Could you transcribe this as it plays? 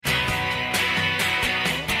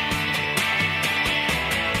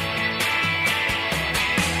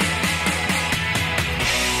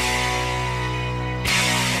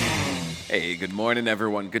Hey, good morning,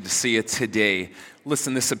 everyone. Good to see you today.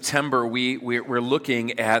 Listen, this September, we're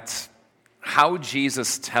looking at how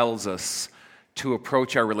Jesus tells us to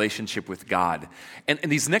approach our relationship with God. And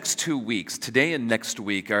these next 2 weeks, today and next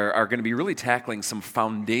week, are going to be really tackling some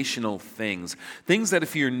foundational things. Things that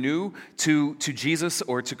if you're new to Jesus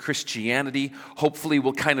or to Christianity, hopefully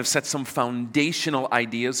will kind of set some foundational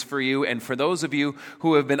ideas for you. And for those of you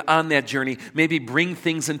who have been on that journey, maybe bring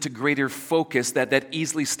things into greater focus that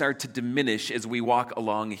easily start to diminish as we walk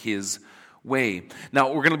along His way. Now,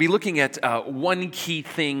 we're going to be looking at one key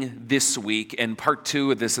thing this week, and part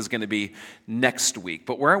 2 of this is going to be next week.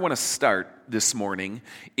 But where I want to start this morning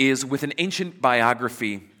is with an ancient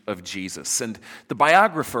biography of Jesus. And the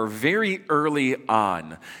biographer, very early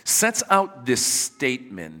on, sets out this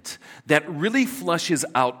statement that really flushes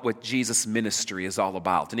out what Jesus' ministry is all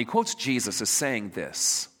about. And he quotes Jesus as saying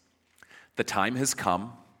this: "The time has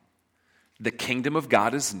come, the kingdom of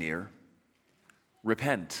God is near,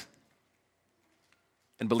 repent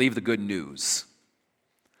and believe the good news."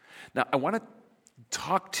 Now, I want to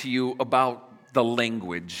talk to you about the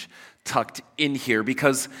language tucked in here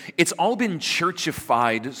because it's all been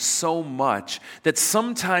churchified so much that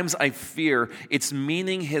sometimes I fear its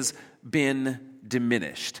meaning has been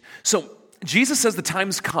diminished. So Jesus says the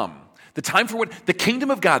time's come. The time for what? The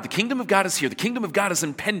kingdom of God. The kingdom of God is here. The kingdom of God is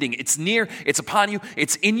impending. It's near. It's upon you.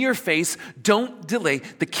 It's in your face. Don't delay.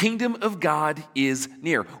 The kingdom of God is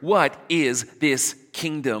near. What is this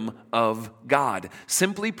kingdom of God?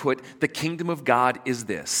 Simply put, the kingdom of God is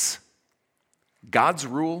this: God's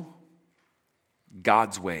rule,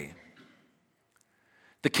 God's way.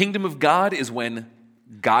 The kingdom of God is when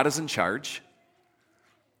God is in charge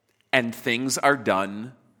and things are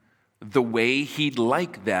done the way He'd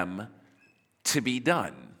like them to be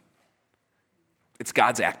done. It's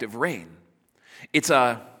God's active reign. It's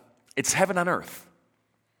heaven on earth,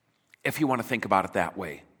 if you want to think about it that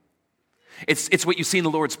way. It's what you see in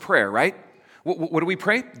the Lord's Prayer, right? What do we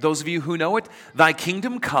pray? Those of you who know it, "Thy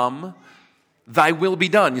kingdom come, thy will be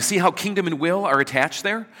done." You see how kingdom and will are attached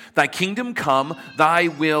there? Thy kingdom come, thy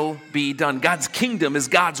will be done. God's kingdom is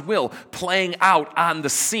God's will playing out on the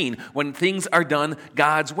scene when things are done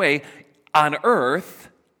God's way on earth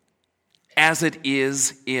as it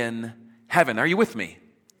is in heaven. Are you with me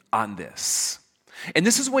on this? And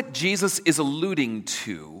this is what Jesus is alluding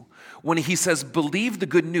to when he says, believe the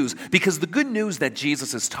good news, because the good news that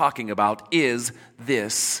Jesus is talking about is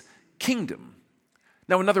this kingdom.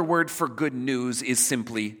 Now, another word for good news is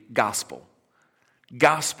simply gospel.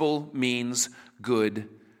 Gospel means good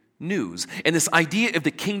news. And this idea of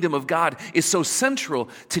the kingdom of God is so central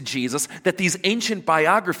to Jesus that these ancient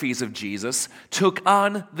biographies of Jesus took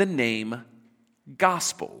on the name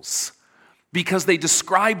Gospels, because they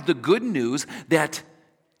describe the good news that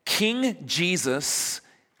King Jesus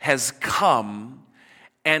has come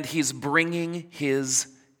and He's bringing His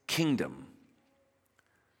kingdom.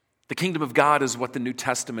 The kingdom of God is what the New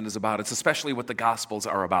Testament is about. It's especially what the Gospels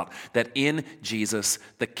are about, that in Jesus,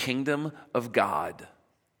 the kingdom of God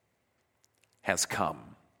has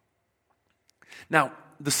come. Now,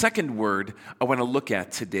 the second word I want to look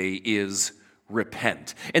at today is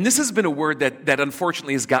repent. And this has been a word that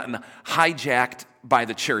unfortunately has gotten hijacked by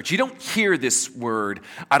the church. You don't hear this word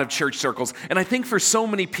out of church circles. And I think for so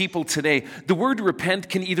many people today, the word repent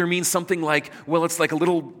can either mean something like, well, it's like a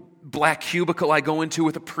little black cubicle I go into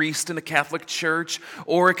with a priest in a Catholic church,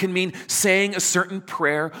 or it can mean saying a certain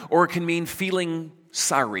prayer, or it can mean feeling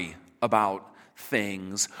sorry about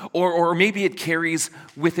things, or maybe it carries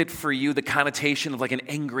with it for you the connotation of like an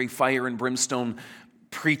angry fire and brimstone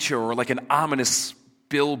preacher, or like an ominous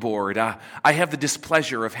billboard. I have the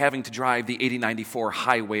displeasure of having to drive the 8094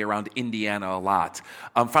 highway around Indiana a lot.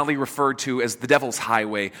 I'm finally referred to as the Devil's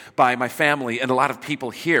Highway by my family and a lot of people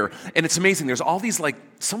here. And it's amazing. There's all these,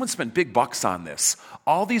 someone spent big bucks on this.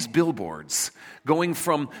 All these billboards going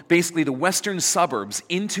from basically the western suburbs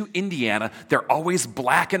into Indiana. They're always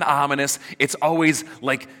black and ominous. It's always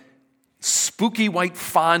like spooky white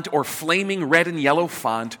font or flaming red and yellow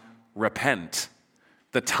font. Repent.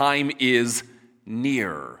 The time is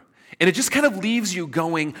near. And it just kind of leaves you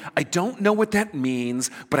going, I don't know what that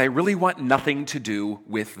means, but I really want nothing to do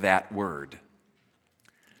with that word.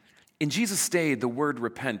 In Jesus' day, the word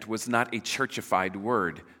repent was not a churchified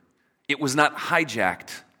word. It was not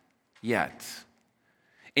hijacked yet.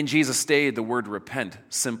 In Jesus' day, the word repent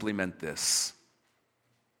simply meant this: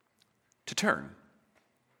 to turn.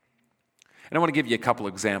 And I want to give you a couple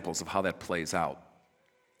examples of how that plays out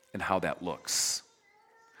and how that looks.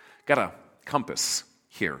 Got a compass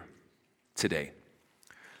here today.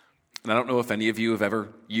 And I don't know if any of you have ever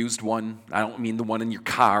used one. I don't mean the one in your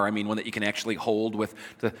car. I mean one that you can actually hold with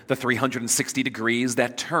the 360 degrees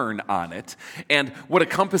that turn on it. And what a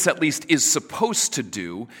compass at least is supposed to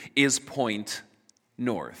do is point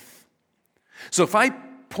north. So if I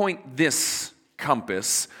point this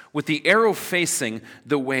compass with the arrow facing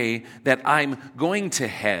the way that I'm going to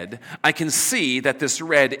head, I can see that this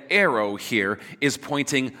red arrow here is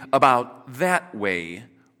pointing about that way,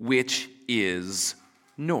 which is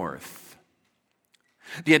north.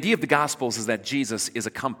 The idea of the Gospels is that Jesus is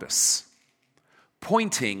a compass,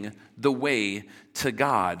 pointing the way to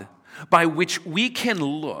God, by which we can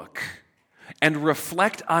look and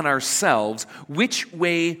reflect on ourselves which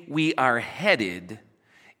way we are headed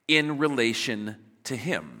in relation to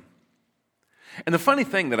Him. And the funny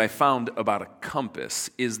thing that I found about a compass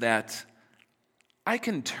is that I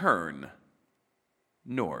can turn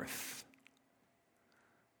north.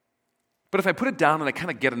 But if I put it down and I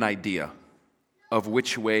kind of get an idea of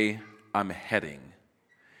which way I'm heading,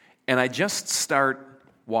 and I just start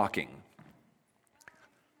walking,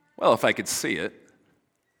 well, if I could see it,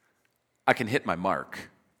 I can hit my mark.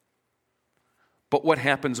 But what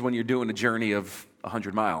happens when you're doing a journey of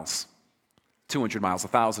 100 miles, 200 miles,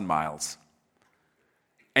 1,000 miles,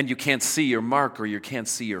 and you can't see your mark or you can't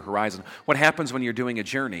see your horizon? What happens when you're doing a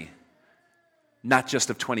journey, not just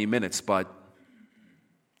of 20 minutes, but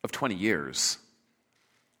of 20 years,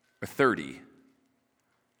 or 30,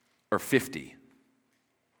 or 50?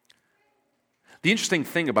 The interesting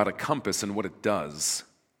thing about a compass and what it does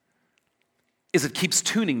is it keeps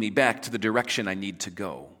tuning me back to the direction I need to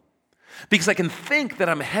go. Because I can think that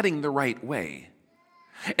I'm heading the right way.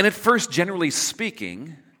 And at first, generally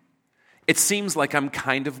speaking, it seems like I'm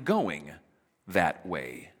kind of going that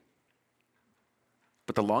way.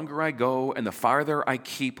 But the longer I go and the farther I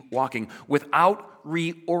keep walking without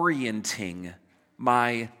reorienting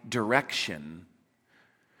my direction,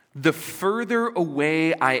 the further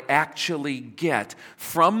away I actually get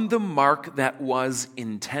from the mark that was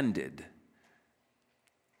intended.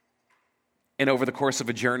 And over the course of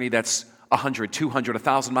a journey that's 100, 200,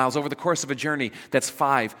 1,000 miles, over the course of a journey that's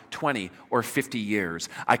 5, 20, or 50 years,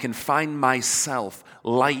 I can find myself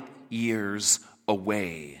light years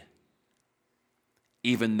away,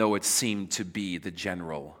 even though it seemed to be the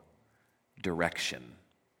general direction.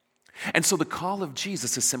 And so the call of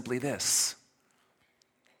Jesus is simply this: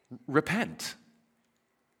 repent.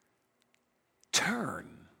 Turn.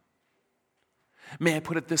 May I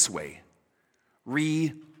put it this way?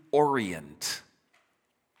 Reorient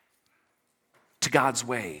to God's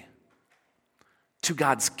way, to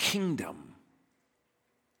God's kingdom.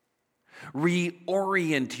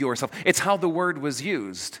 Reorient yourself. It's how the word was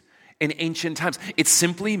used in ancient times. It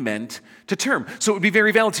simply meant to turn. So it would be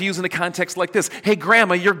very valid to use in a context like this. Hey,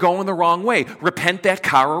 Grandma, you're going the wrong way. Repent that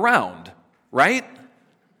car around, right?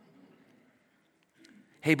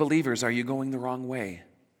 Hey, believers, are you going the wrong way?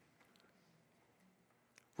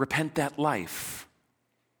 Repent that life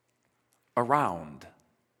around.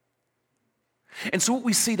 And so what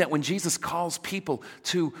we see that when Jesus calls people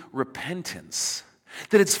to repentance,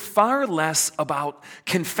 that it's far less about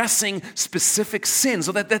confessing specific sins,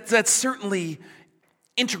 so that's certainly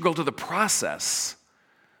integral to the process,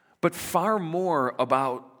 but far more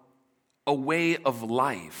about a way of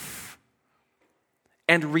life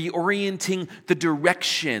and reorienting the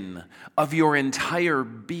direction of your entire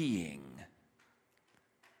being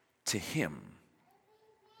to Him.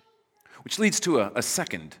 Which leads to a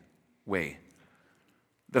second way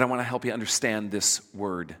that I want to help you understand this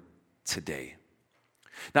word today.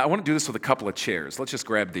 Now, I want to do this with a couple of chairs. Let's just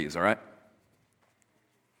grab these, all right?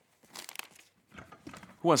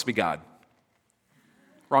 Who wants to be God?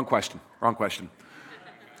 Wrong question.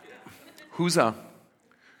 Who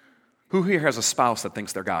here has a spouse that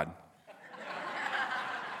thinks they're God?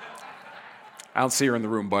 I don't see her in the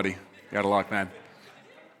room, buddy. You out of luck, man.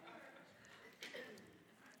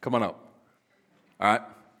 Come on up. All right?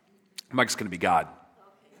 Mike's going to be God.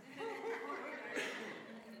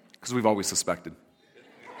 Because we've always suspected.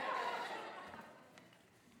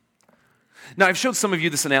 Now, I've showed some of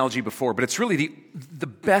you this analogy before, but it's really the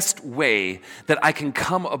best way that I can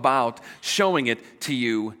come about showing it to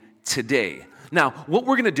you today. Now, what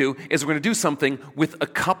we're going to do is we're going to do something with a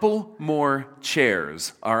couple more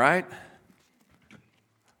chairs, all right?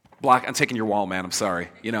 I'm taking your wall, man. I'm sorry.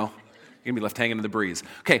 You're going to be left hanging in the breeze.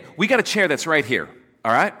 Okay, we got a chair that's right here,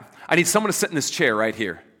 all right? I need someone to sit in this chair right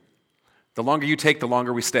here. The longer you take, the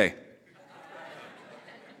longer we stay.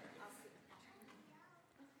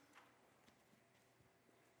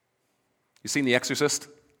 You seen The Exorcist?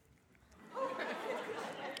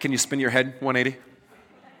 Can you spin your head 180?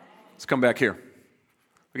 Let's come back here.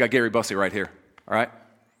 We got Gary Bussey right here, all right?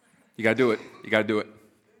 You got to do it. You got to do it.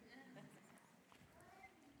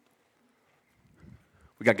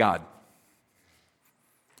 We got God.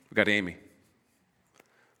 We got Amy.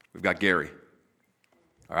 We've got Gary.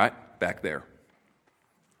 All right? Back there.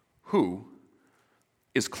 Who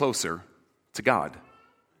is closer to God?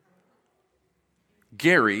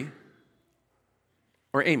 Gary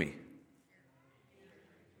or Amy?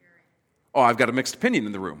 Oh, I've got a mixed opinion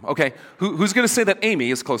in the room. Okay, who's going to say that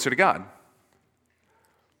Amy is closer to God?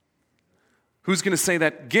 Who's going to say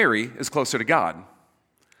that Gary is closer to God?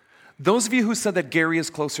 Those of you who said that Gary is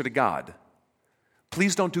closer to God,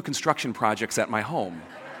 please don't do construction projects at my home.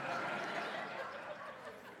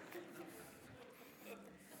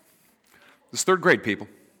 This is third grade, people.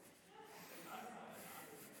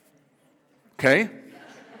 Okay?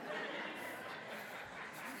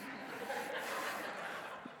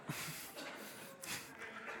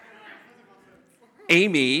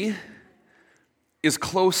 Amy is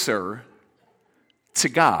closer to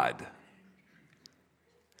God.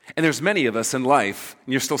 And there's many of us in life,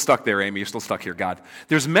 and you're still stuck there, Amy, you're still stuck here, God.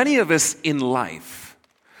 There's many of us in life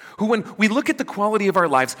who, when we look at the quality of our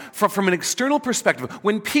lives from an external perspective,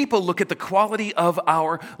 when people look at the quality of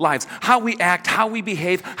our lives, how we act, how we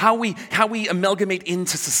behave, how we amalgamate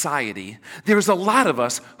into society, there's a lot of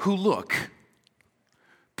us who look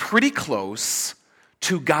pretty close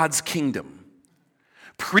to God's kingdom.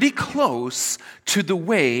 Pretty close to the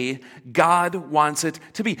way God wants it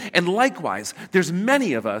to be. And likewise, there's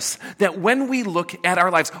many of us that when we look at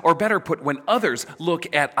our lives, or better put, when others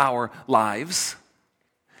look at our lives,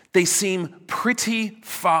 they seem pretty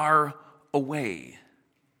far away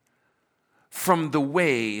from the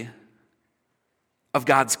way of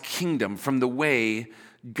God's kingdom, from the way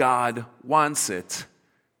God wants it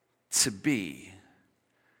to be.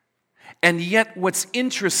 And yet, what's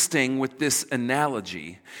interesting with this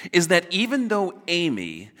analogy is that even though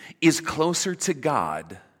Amy is closer to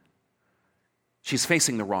God, she's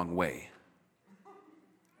facing the wrong way.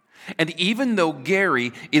 And even though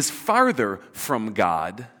Gary is farther from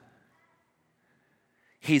God,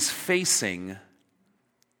 he's facing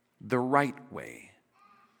the right way.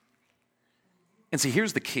 And see,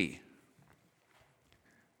 here's the key.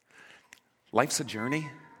 Life's a journey.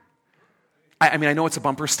 I mean, I know it's a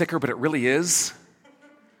bumper sticker, but it really is.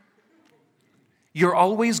 You're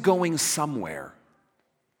always going somewhere,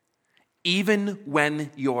 even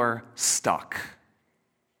when you're stuck.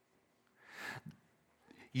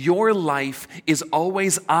 Your life is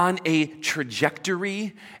always on a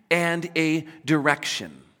trajectory and a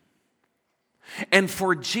direction. And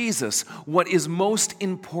for Jesus, what is most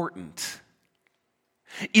important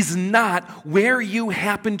is not where you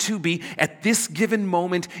happen to be at this given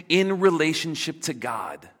moment in relationship to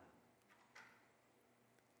God.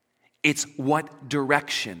 It's what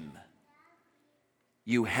direction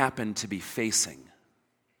you happen to be facing.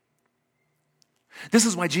 This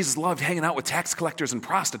is why Jesus loved hanging out with tax collectors and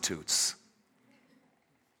prostitutes.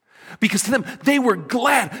 Because to them, they were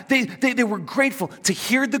glad, they were grateful to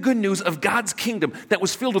hear the good news of God's kingdom that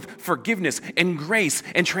was filled with forgiveness and grace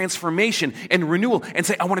and transformation and renewal, and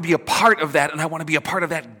say, I want to be a part of that, and I want to be a part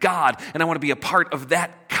of that God, and I want to be a part of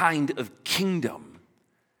that kind of kingdom.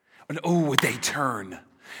 And oh, would they turn?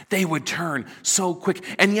 They would turn so quick.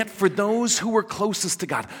 And yet for those who were closest to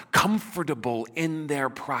God, comfortable in their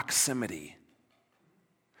proximity,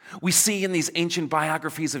 we see in these ancient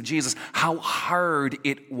biographies of Jesus how hard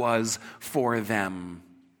it was for them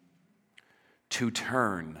to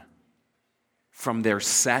turn from their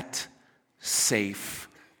set, safe,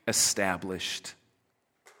 established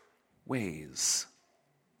ways.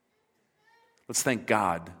 Let's thank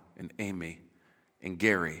God and Amy and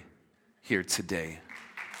Gary here today.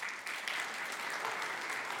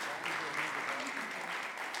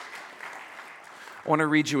 I want to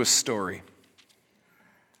read you a story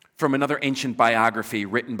from another ancient biography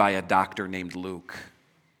written by a doctor named Luke.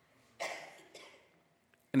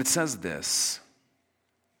 And it says this: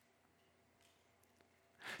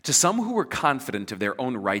 to some who were confident of their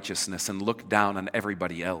own righteousness and looked down on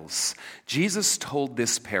everybody else, Jesus told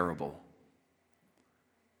this parable.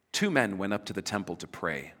 2 men went up to the temple to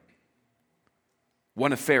pray.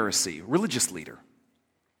 One a Pharisee, religious leader,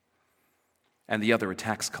 and the other a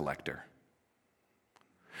tax collector.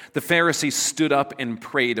 The Pharisee stood up and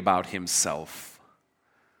prayed about himself.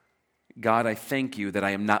 God, I thank you that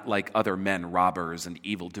I am not like other men, robbers and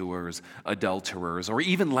evildoers, adulterers, or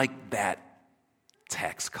even like that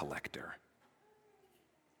tax collector.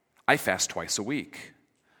 I fast twice a week,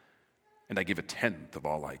 and I give 1/10 of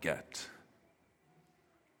all I get.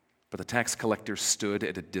 But the tax collector stood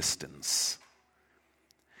at a distance.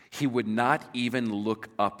 he would not even look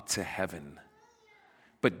up to heaven,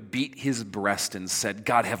 but beat his breast and said,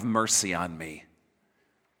 God, have mercy on me,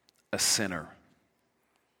 a sinner.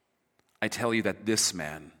 I tell you that this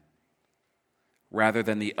man, rather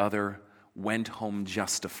than the other, went home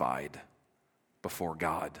justified before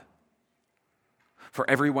God. For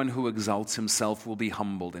everyone who exalts himself will be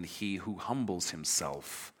humbled, and he who humbles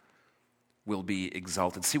himself will be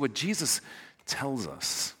exalted. See, what Jesus tells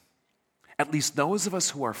us, at least those of us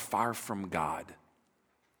who are far from God,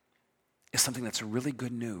 is something that's really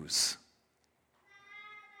good news.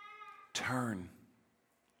 Turn.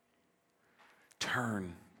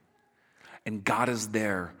 And God is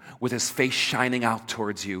there with his face shining out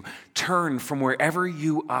towards you. Turn from wherever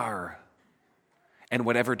you are and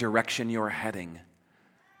whatever direction you're heading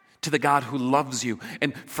to the God who loves you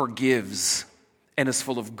and forgives and is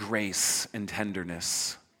full of grace and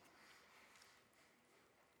tenderness.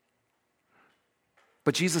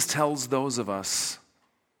 But Jesus tells those of us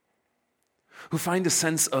who find a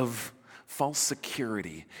sense of false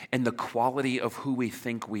security in the quality of who we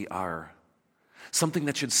think we are, something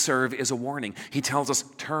that should serve as a warning. He tells us,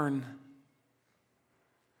 turn.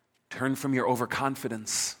 Turn from your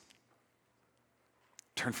overconfidence.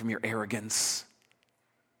 Turn from your arrogance.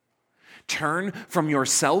 Turn from your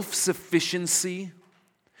self-sufficiency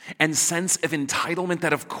and sense of entitlement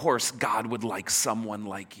that, of course, God would like someone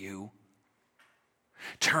like you.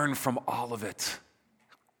 Turn from all of it.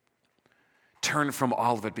 Turn from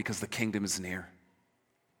all of it because the kingdom is near.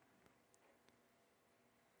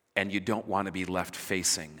 And you don't want to be left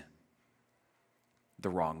facing the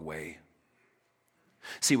wrong way.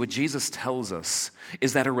 See, what Jesus tells us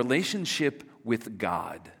is that a relationship with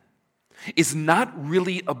God is not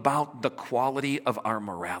really about the quality of our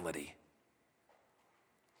morality.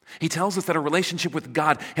 He tells us that a relationship with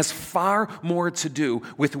God has far more to do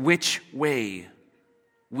with which way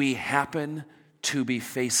we happen to be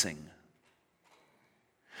facing.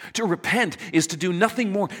 To repent is to do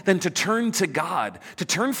nothing more than to turn to God, to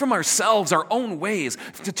turn from ourselves, our own ways,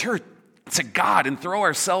 to turn to God and throw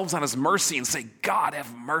ourselves on his mercy and say, God,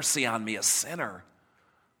 have mercy on me, a sinner.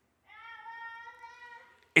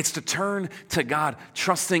 It's to turn to God,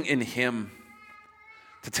 trusting in him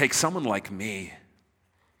to take someone like me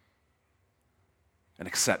and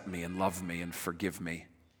accept me and love me and forgive me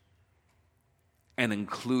and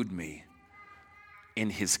include me in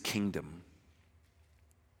his kingdom.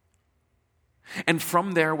 And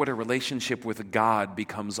from there, what a relationship with God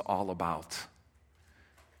becomes all about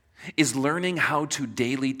is learning how to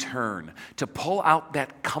daily turn, to pull out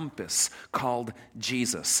that compass called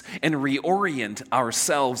Jesus and reorient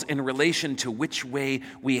ourselves in relation to which way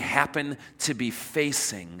we happen to be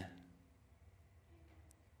facing,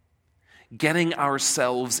 getting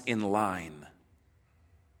ourselves in line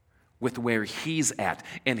with where he's at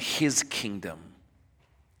and his kingdom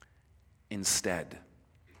instead.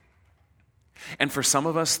 And for some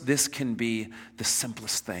of us, this can be the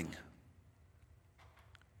simplest thing.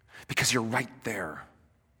 Because you're right there.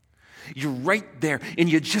 You're right there, and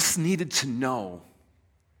you just needed to know.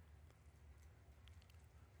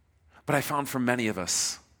 But I found for many of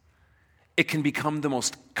us, it can become the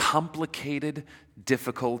most complicated,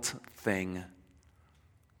 difficult thing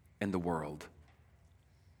in the world.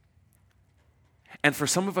 And for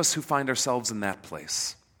some of us who find ourselves in that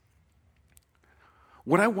place,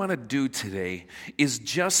 what I want to do today is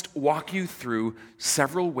just walk you through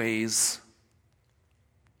several ways,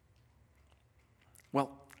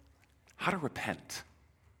 how to repent.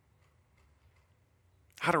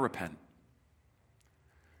 How to repent.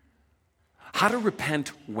 How to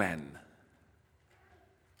repent when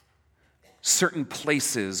certain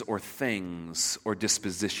places or things or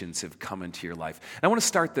dispositions have come into your life. And I want to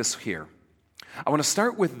start this here. I want to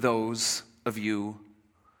start with those of you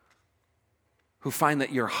who find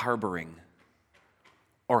that you're harboring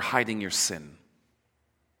or hiding your sin.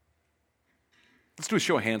 Let's do a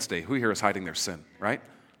show of hands today. Who here is hiding their sin, right?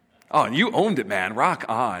 Oh, and you owned it, man. Rock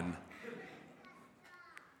on.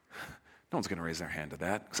 No one's going to raise their hand to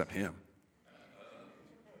that except him.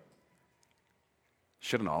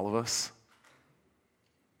 Shouldn't all of us?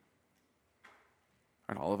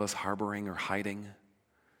 Aren't all of us harboring or hiding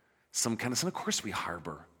some kind of sin? Of course we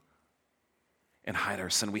harbor and hide our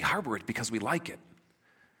sin. We harbor it because we like it.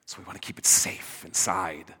 So we want to keep it safe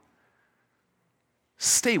inside.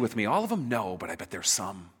 Stay with me. All of them? No, but I bet there's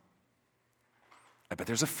some. I bet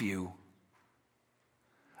there's a few.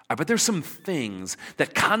 I bet there's some things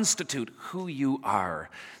that constitute who you are.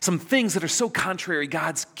 Some things that are so contrary to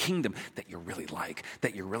God's kingdom that you really like,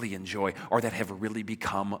 that you really enjoy, or that have really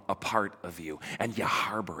become a part of you. And you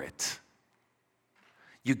harbor it.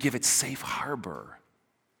 You give it safe harbor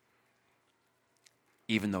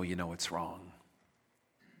even though you know it's wrong.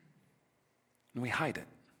 And we hide it.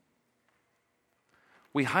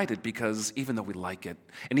 We hide it because even though we like it,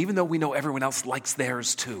 and even though we know everyone else likes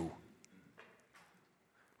theirs too,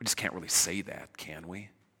 we just can't really say that, can we?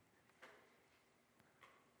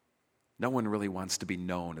 No one really wants to be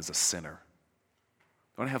known as a sinner.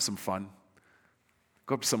 Want to have some fun?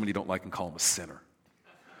 Go up to someone you don't like and call them a sinner.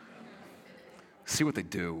 See what they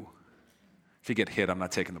do. If you get hit, I'm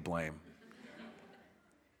not taking the blame.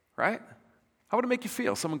 Right? How would it make you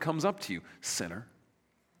feel? Someone comes up to you, sinner.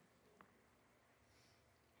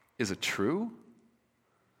 Is it true?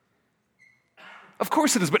 Of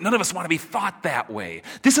course it is, but none of us want to be thought that way.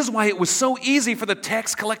 This is why it was so easy for the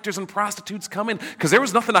tax collectors and prostitutes come in, because there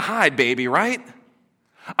was nothing to hide, baby, right?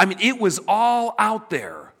 I mean, it was all out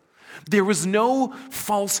there. There was no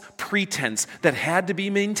false pretense that had to be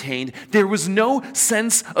maintained. There was no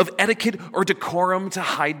sense of etiquette or decorum to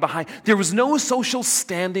hide behind. There was no social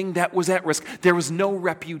standing that was at risk. There was no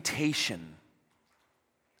reputation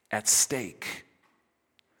at stake.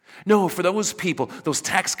 No, for those people, those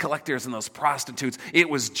tax collectors and those prostitutes, it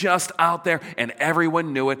was just out there and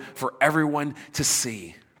everyone knew it for everyone to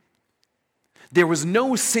see. There was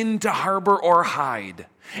no sin to harbor or hide.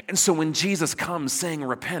 And so when Jesus comes saying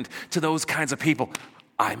repent to those kinds of people,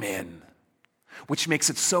 I'm in. Which makes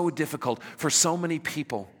it so difficult for so many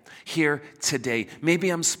people here today. Maybe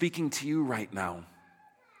I'm speaking to you right now.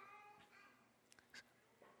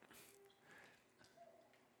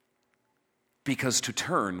 Because to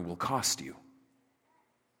turn will cost you.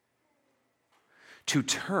 To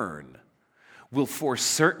turn will force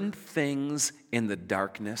certain things in the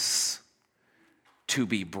darkness to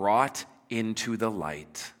be brought into the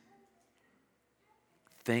light.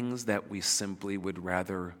 Things that we simply would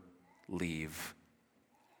rather leave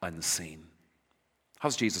unseen.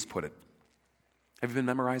 How's Jesus put it? Have you been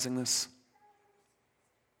memorizing this?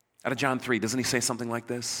 Out of John 3, doesn't he say something like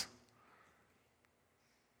this?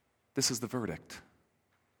 This is the verdict.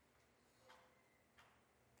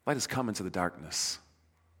 Light has come into the darkness,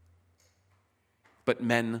 but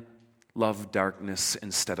men love darkness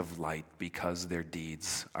instead of light because their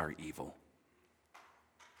deeds are evil.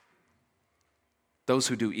 Those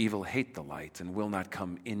who do evil hate the light and will not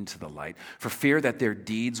come into the light for fear that their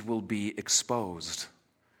deeds will be exposed.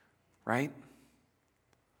 Right?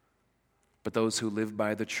 But those who live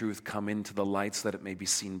by the truth come into the light so that it may be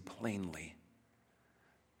seen plainly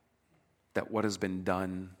that what has been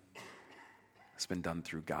done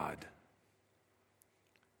through God.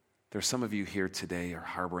 There are some of you here today are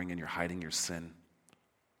harboring and you're hiding your sin.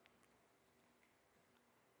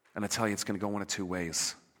 And I tell you, it's going to go one of two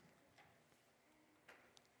ways.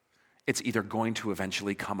 It's either going to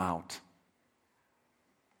eventually come out,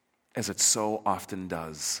 as it so often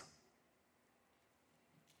does,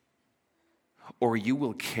 or you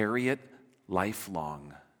will carry it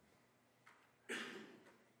lifelong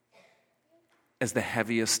as the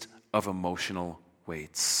heaviest of emotional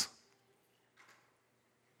weights.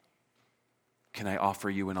 Can I offer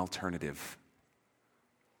you an alternative?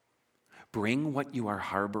 Bring what you are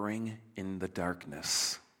harboring in the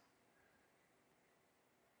darkness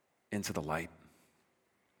into the light.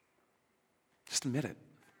 Just admit it.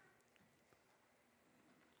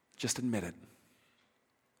 Just admit it.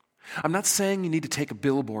 I'm not saying you need to take a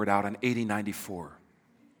billboard out on 8094.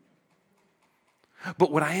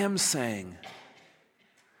 But what I am saying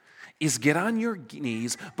is get on your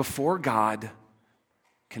knees before God,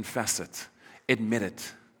 confess it, admit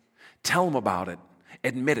it, tell him about it,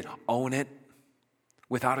 admit it, own it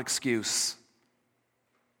without excuse,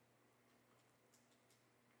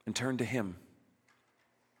 and turn to him.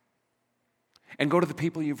 And go to the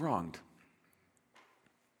people you've wronged,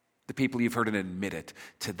 the people you've hurt, and admit it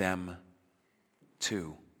to them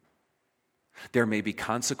too. There may be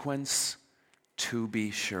consequence, to be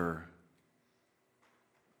sure.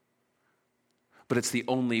 But it's the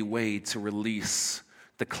only way to release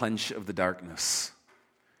the clench of the darkness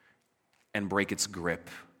and break its grip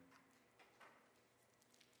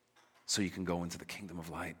so you can go into the kingdom of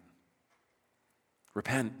light.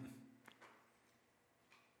 Repent.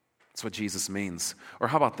 That's what Jesus means. Or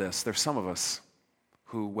how about this? There's some of us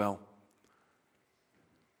who, well,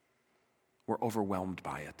 we're overwhelmed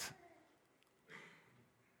by it.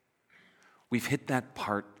 We've hit that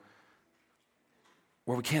part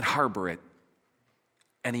where we can't harbor it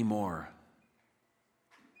anymore.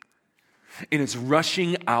 And it's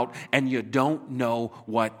rushing out and you don't know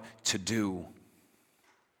what to do.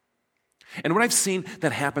 And what I've seen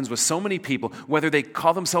that happens with so many people, whether they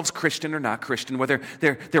call themselves Christian or not Christian, whether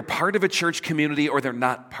they're part of a church community or they're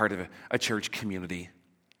not part of a church community,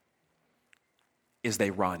 is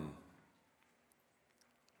they run.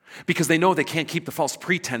 because they know they can't keep the false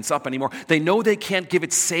pretense up anymore. They know they can't give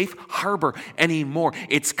it safe harbor anymore.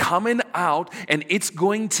 It's coming out and it's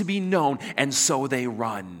going to be known, and so they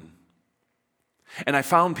run. And I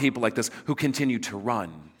found people like this who continue to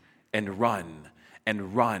run and run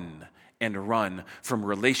and run and run from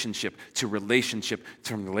relationship to relationship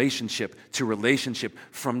to relationship to relationship,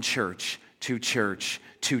 from church to church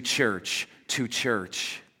to church to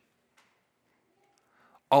church.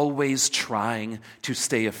 Always trying to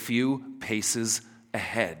stay a few paces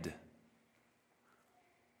ahead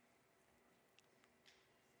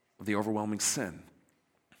of the overwhelming sin.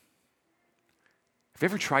 Have you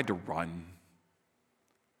ever tried to run?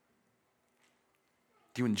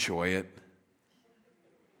 Do you enjoy it?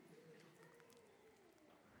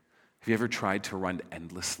 Have you ever tried to run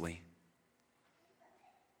endlessly?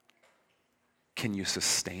 Can you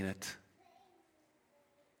sustain it?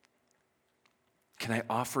 Can I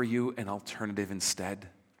offer you an alternative instead?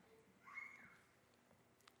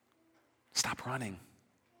 Stop running.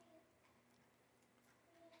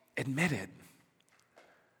 Admit it.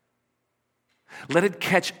 Let it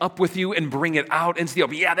catch up with you and bring it out into the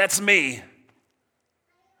open. Yeah, that's me.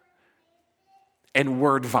 And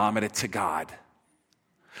word vomit it to God.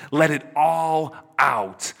 Let it all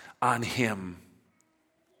out on Him.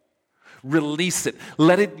 Release it.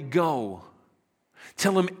 Let it go.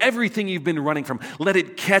 Tell Him everything you've been running from. Let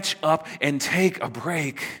it catch up and take a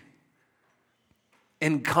break.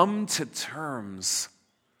 And come to terms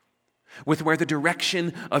with where the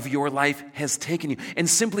direction of your life has taken you. And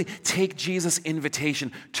simply take Jesus'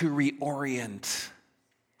 invitation to reorient.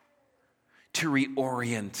 To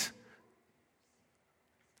reorient.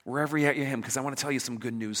 Wherever you're at Him, because I want to tell you some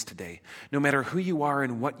good news today. No matter who you are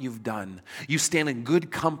and what you've done, you stand in good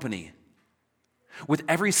company with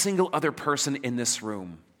every single other person in this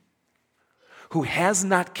room who has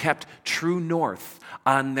not kept true north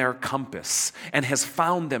on their compass and has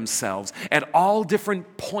found themselves at all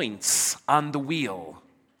different points on the wheel.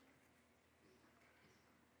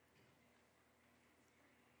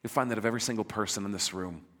 You'll find that of every single person in this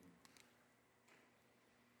room.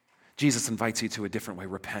 Jesus invites you to a different way.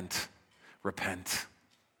 Repent,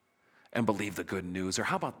 and believe the good news. Or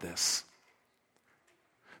how about this?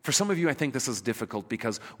 For some of you, I think this is difficult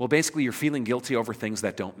because, well, basically you're feeling guilty over things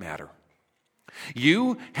that don't matter.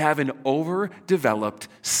 You have an overdeveloped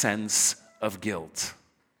sense of guilt.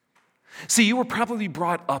 See, you were probably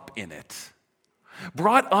brought up in it.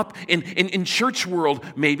 Brought up in church world,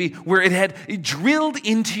 maybe, where it had drilled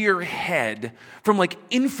into your head from like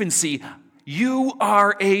infancy, you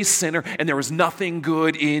are a sinner and there was nothing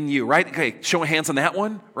good in you, right? Okay, show of hands on that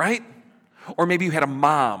one, right? Or maybe you had a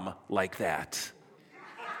mom like that.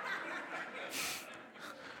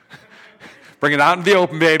 Bring it out in the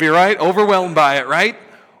open, baby, right? Overwhelmed by it, right?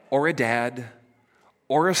 Or a dad,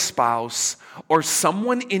 or a spouse, or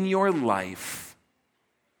someone in your life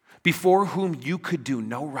before whom you could do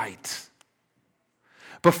no right,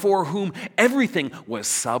 before whom everything was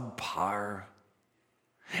subpar.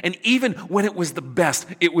 And even when it was the best,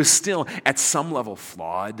 it was still at some level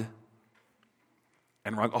flawed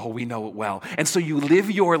and wrong. Oh, we know it well. And so you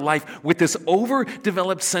live your life with this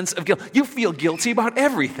overdeveloped sense of guilt. You feel guilty about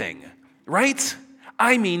everything. Right?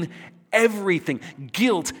 I mean, everything.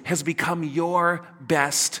 Guilt has become your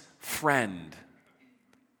best friend.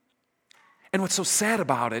 And what's so sad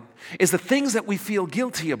about it is the things that we feel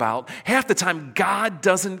guilty about, half the time God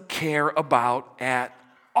doesn't care about at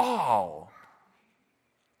all.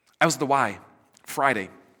 I was at the Y Friday,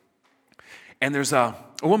 and there's a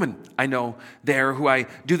woman I know there who I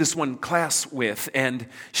do this one class with, and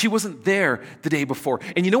she wasn't there the day before.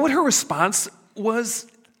 And you know what her response was?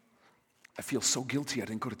 I feel so guilty I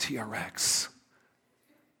didn't go to TRX.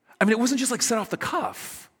 I mean, it wasn't just like set off the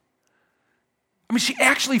cuff. I mean, she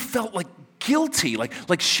actually felt like guilty, like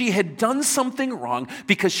she had done something wrong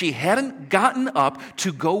because she hadn't gotten up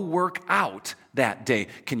to go work out that day.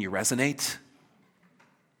 Can you resonate?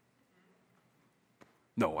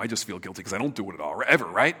 No, I just feel guilty because I don't do it at all, ever,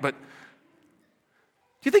 right? But do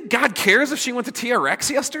you think God cares if she went to TRX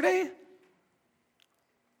yesterday?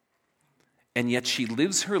 And yet she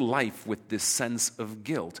lives her life with this sense of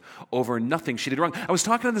guilt over nothing she did wrong. I was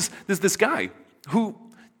talking to this guy who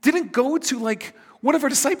didn't go to like one of our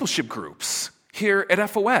discipleship groups here at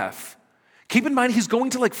FOF. Keep in mind, he's going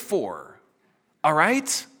to like 4. All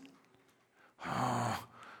right?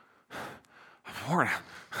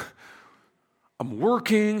 I'm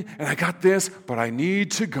working and I got this, but I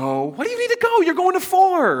need to go. What do you need to go? You're going to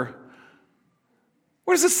 4.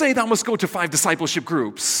 Where does it say thou must go to 5 discipleship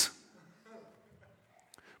groups?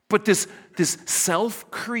 But this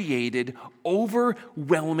self-created,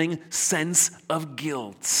 overwhelming sense of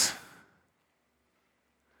guilt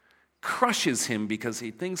crushes him because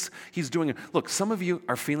he thinks he's doing it. Look, some of you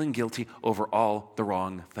are feeling guilty over all the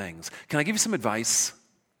wrong things. Can I give you some advice?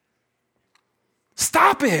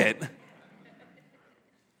 Stop it. I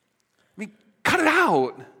mean, cut it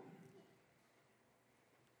out.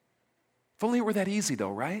 If only it were that easy,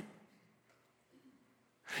 though, right?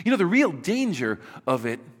 You know, the real danger of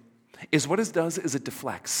it is what it does is it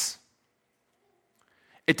deflects.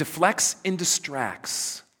 It deflects and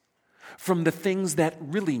distracts from the things that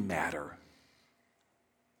really matter,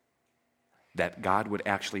 that God would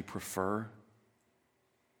actually prefer,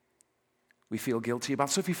 we feel guilty about.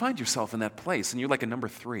 So if you find yourself in that place and you're like a number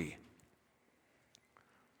 3,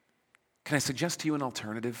 can I suggest to you an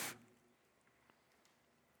alternative?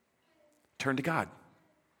 Turn to God.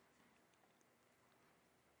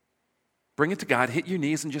 Bring it to God, hit your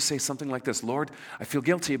knees, and just say something like this: Lord, I feel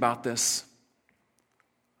guilty about this.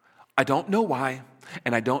 I don't know why,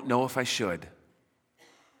 and I don't know if I should,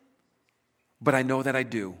 but I know that I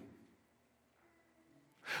do.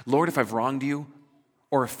 Lord, if I've wronged you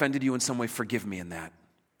or offended you in some way, forgive me in that.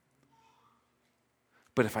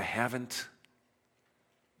 But if I haven't,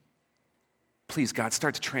 please, God,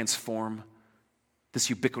 start to transform this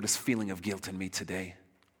ubiquitous feeling of guilt in me today.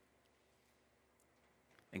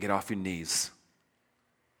 And get off your knees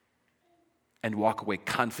and walk away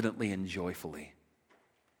confidently and joyfully,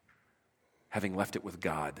 having left it with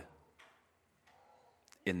God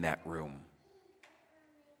in that room.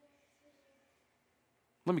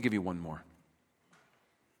 Let me give you one more.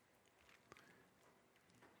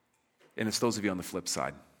 And it's those of you on the flip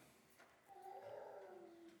side.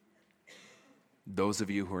 Those of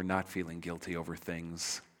you who are not feeling guilty over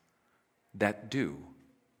things that do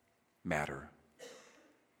matter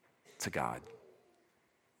to God.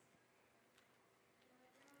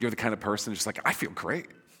 You're the kind of person just like, I feel great.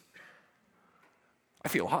 I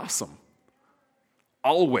feel awesome.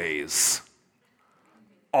 Always.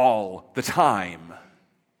 All the time.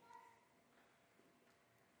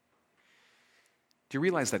 Do you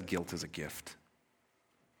realize that guilt is a gift?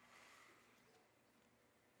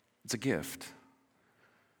 It's a gift.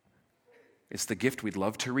 It's the gift we'd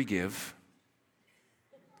love to re-give,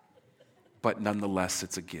 but nonetheless,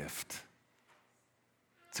 it's a gift.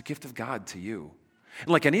 It's a gift of God to you. And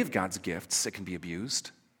like any of God's gifts, it can be abused.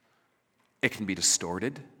 It can be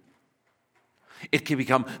distorted. It can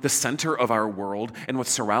become the center of our world and what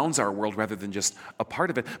surrounds our world rather than just a part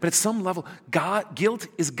of it. But at some level, guilt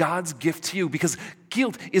is God's gift to you, because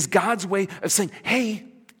guilt is God's way of saying, hey,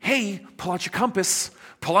 pull out your compass.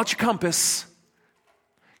 Pull out your compass.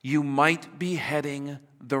 You might be heading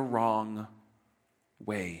the wrong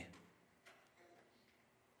way.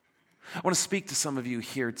 I want to speak to some of you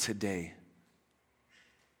here today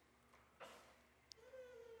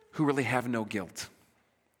who really have no guilt.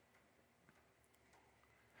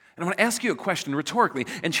 And I want to ask you a question rhetorically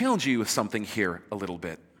and challenge you with something here a little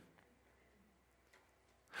bit.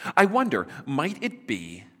 I wonder, might it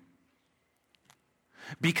be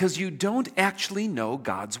because you don't actually know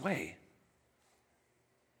God's way?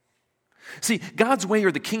 See, God's way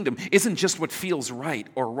or the kingdom isn't just what feels right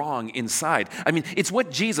or wrong inside. I mean, it's what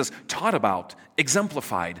Jesus taught about,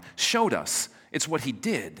 exemplified, showed us. It's what he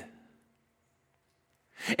did.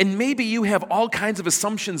 And maybe you have all kinds of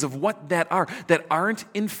assumptions of what that aren't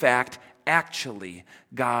in fact actually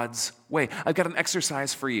God's way. I've got an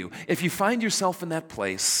exercise for you. If you find yourself in that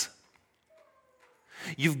place,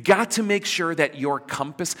 you've got to make sure that your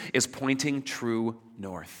compass is pointing true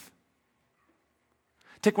north.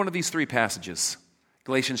 Take one of these 3 passages,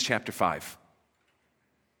 Galatians chapter 5,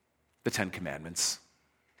 the 10 Commandments,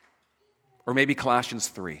 or maybe Colossians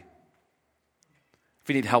 3. If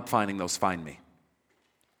you need help finding those, find me.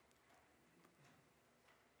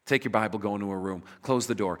 Take your Bible, go into a room, close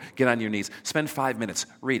the door, get on your knees, spend 5 minutes,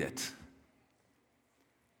 read it,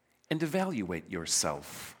 and evaluate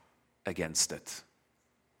yourself against it.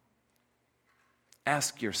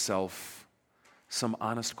 Ask yourself some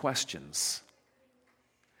honest questions.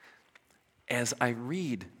 As I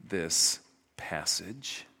read this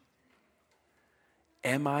passage,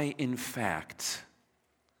 am I in fact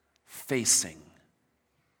facing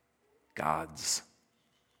God's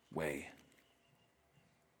way?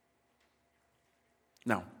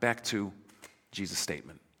 Now, back to Jesus'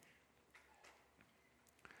 statement.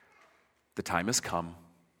 The time has come.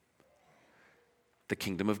 The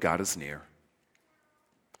kingdom of God is near.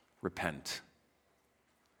 Repent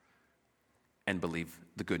and believe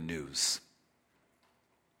the good news.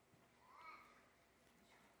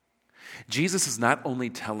 Jesus is not only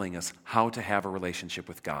telling us how to have a relationship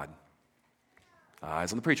with God.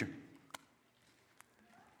 Eyes on the preacher.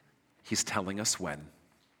 He's telling us when.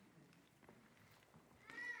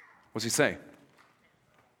 What does he say?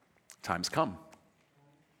 Time's come.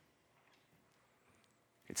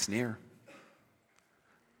 It's near.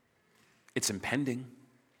 It's impending.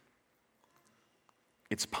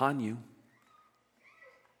 It's upon you.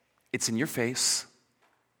 It's in your face.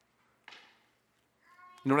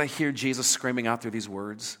 You know what I hear Jesus screaming out through these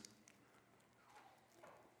words?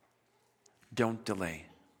 Don't delay.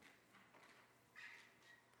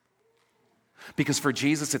 Because for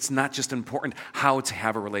Jesus, it's not just important how to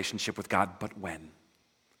have a relationship with God, but when.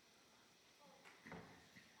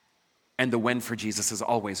 And the when for Jesus is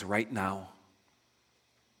always right now,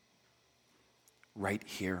 right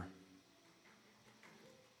here.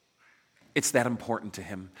 It's that important to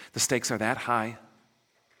him. The stakes are that high.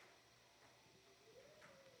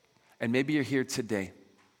 And maybe you're here today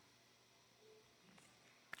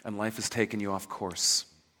and life has taken you off course.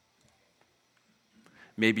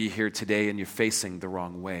 Maybe you're here today and you're facing the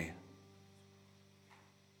wrong way.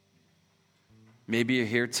 Maybe you're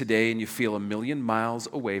here today and you feel 1,000,000 miles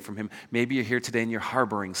away from him. Maybe you're here today and you're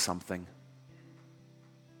harboring something.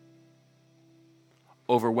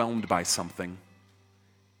 Overwhelmed by something.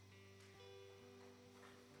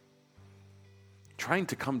 Trying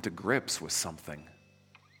to come to grips with something.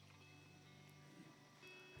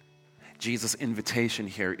 Jesus' invitation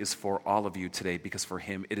here is for all of you today because for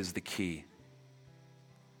him it is the key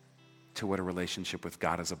to what a relationship with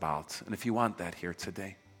God is about. And if you want that here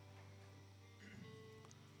today,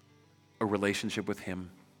 a relationship with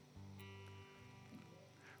him,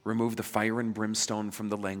 remove the fire and brimstone from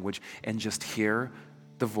the language and just hear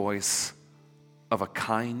the voice of a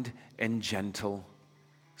kind and gentle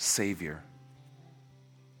Savior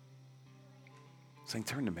saying,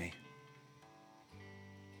 turn to me.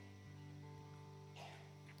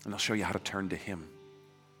 And I'll show you how to turn to him.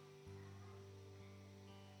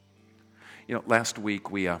 You know, last week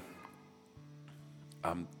we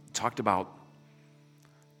talked about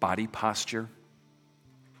body posture,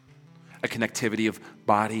 a connectivity of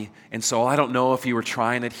body and soul. I don't know if you were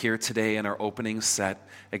trying it here today in our opening set.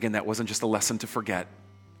 Again, that wasn't just a lesson to forget.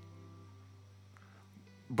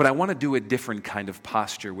 But I want to do a different kind of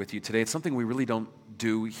posture with you today. It's something we really don't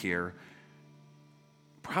do here.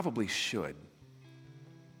 Probably should.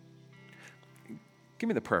 Give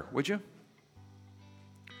me the prayer, would you?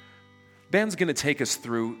 Ben's going to take us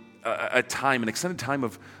through an extended time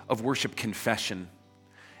of worship confession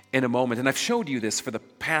in a moment. And I've showed you this for the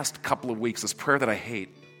past couple of weeks, this prayer that I hate.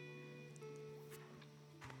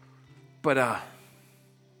 But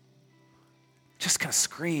just kind of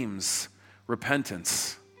screams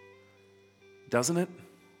repentance, doesn't it?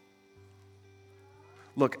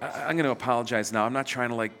 Look, I'm going to apologize now. I'm not trying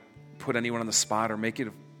to put anyone on the spot or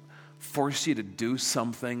force you to do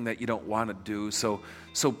something that you don't want to do. So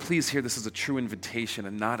please hear this as a true invitation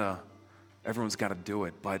and not everyone's got to do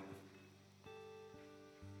it. But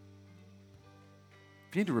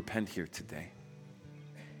if you need to repent here today,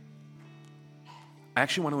 I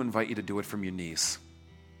actually want to invite you to do it from your knees.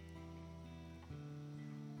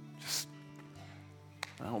 Just,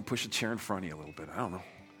 I don't push a chair in front of you a little bit. I don't know.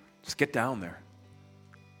 Just get down there.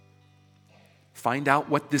 Find out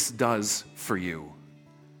what this does for you.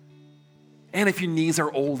 And if your knees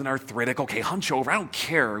are old and arthritic, okay, hunch over. I don't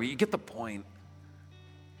care. You get the point.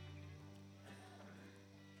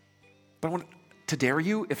 But I want to dare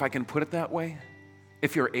you, if I can put it that way,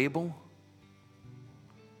 if you're able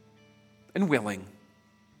and willing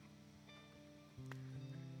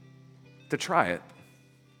to try it.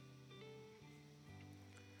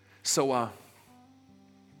 So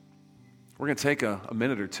we're going to take a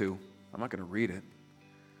minute or two. I'm not going to read it.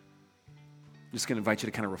 I'm just going to invite you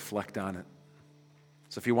to kind of reflect on it.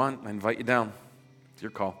 So if you want, I invite you down. It's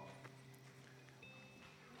your call.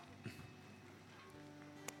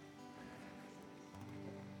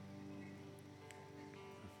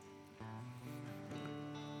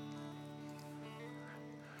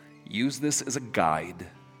 Use this as a guide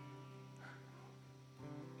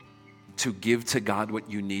to give to God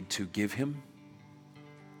what you need to give him,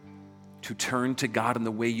 to turn to God in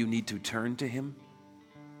the way you need to turn to him,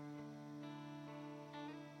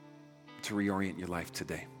 to reorient your life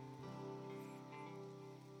today.